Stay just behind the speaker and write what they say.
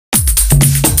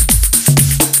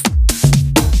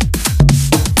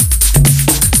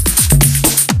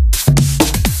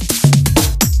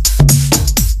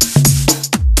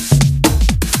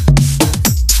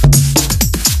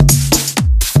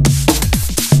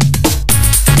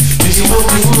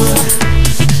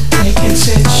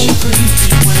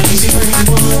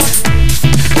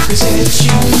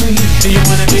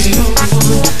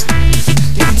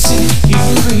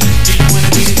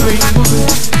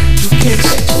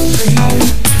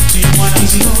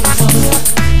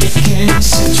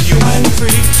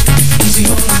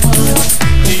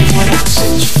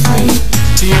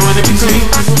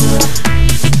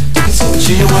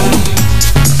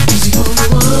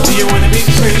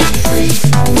free.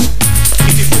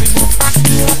 If you really want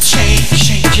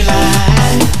change your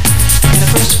life. And the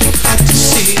first make that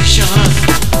decision,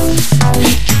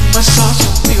 you must also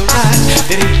realize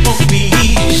that it won't be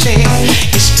easy.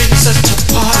 It's been such a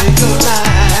part of your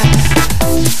life.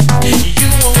 You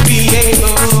won't be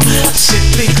able to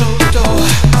simply close the door.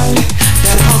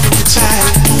 That hunger inside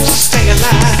wants to stay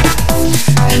alive.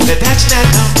 That's not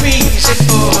a reason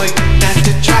for you not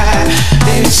to try.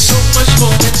 There's so much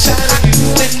more inside of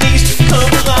you that needs to come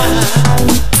alive.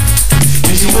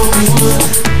 Is the only one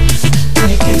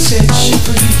that can set you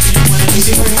free. Do you wanna be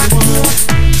the only one who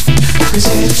can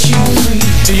set you free?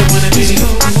 Do you wanna be the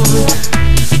only one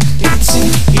that can set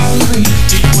you free?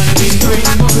 Do you wanna be the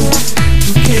only one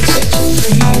who can set you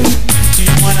free? Do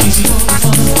you wanna be the only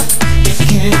one that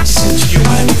can set you free? Do you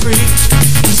wanna be free?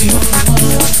 He's the only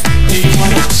one. Do you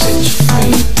wanna set you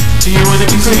free? Do you wanna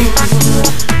be free?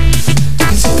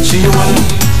 Do you wanna?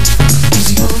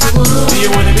 He's the only one. Do you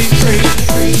wanna be free?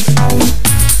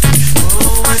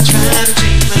 Oh, I'm trying to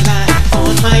change my life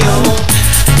on my own.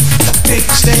 A big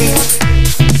mistake.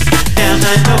 Now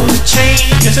I know the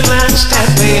change isn't last that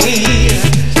way.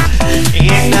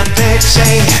 And I'm bad to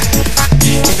say,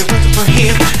 if it wasn't for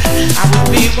him, I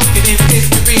would be walking in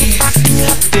victory.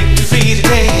 Victory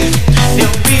today.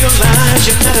 They'll realize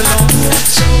you're not alone.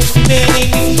 So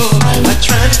many people are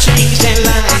trying to change their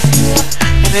life,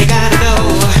 and they gotta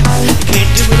know you can't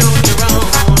do it on your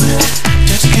own.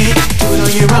 Just can't do it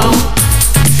on your own.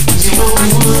 He's the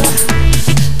only one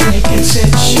that can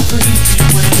set you free. Do you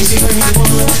wanna be the only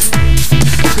one who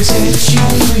can set you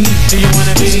free? Do you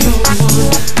wanna be the only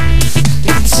one that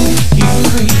can set you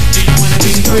free? Do you wanna be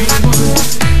the only one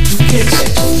who can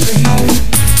set you free?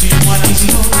 Do you wanna be the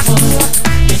only one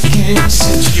that can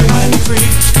set you free? Do you wanna be free?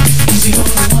 He's the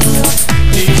only one.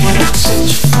 Do you wanna set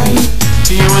you free?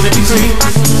 Do you wanna be free?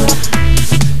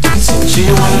 Do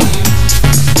you wanna?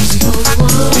 He's the only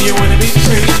one. Do you wanna be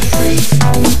free?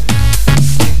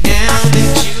 Now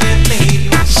that you have made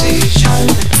your decision,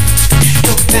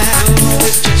 your battle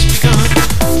has just begun.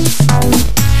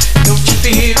 Don't you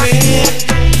fear it?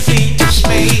 Don't be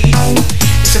dismayed.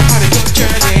 It's a part of your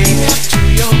journey to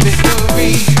your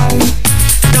victory.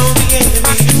 Know the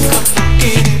enemy come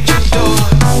knocking at your door,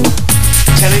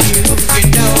 telling you know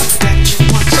that you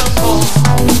want some more.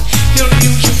 You'll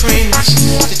use your friends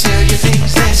to tell you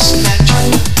things that's not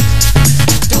true.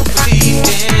 Don't believe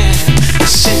them,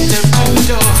 send them to the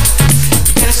door.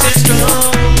 You gotta stand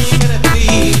strong, you gotta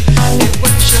believe in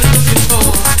what you're looking for.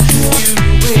 You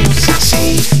will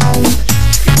succeed.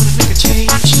 You wanna make a change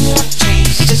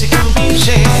doesn't come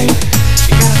easy.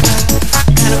 You gotta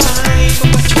fight for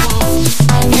what you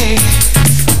want. Hey,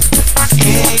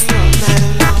 you're not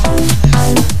alone.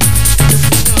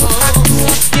 No,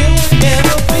 you will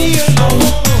never be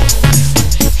alone.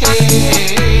 Hey,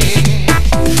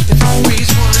 the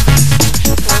victory's won.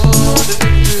 Oh, the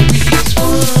victory's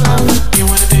won. You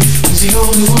wanna be? He's the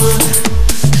only one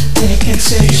that can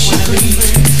set you free.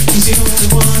 He's the only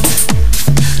one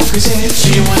who can set you free.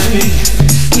 Do you wanna be?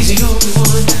 He's the only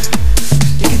one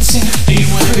that can set you free. Do you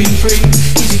wanna be free?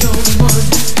 He's the only one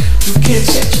who can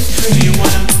set you free. Do you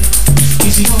wanna?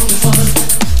 He's the only one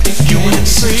that can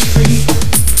set you free.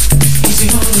 He's the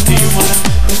only one. Do you wanna?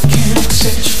 That can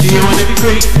set you free. Do you wanna be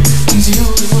free? He's the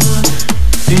only one.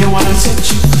 Do you wanna set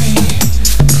you free?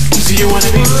 Do you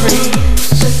wanna be free?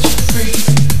 Set you free.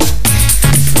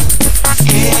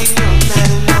 And you're not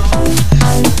alone.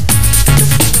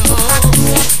 No,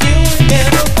 you will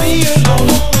never be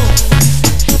alone.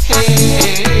 Hey,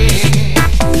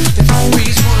 the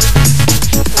victory's won.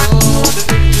 Oh, the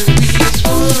victory's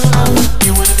won.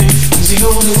 You wanna be? He's the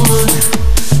only one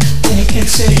that can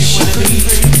set you free.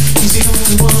 He's the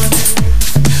only one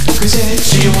who can set you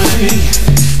free. Do you wanna be?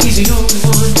 He's the only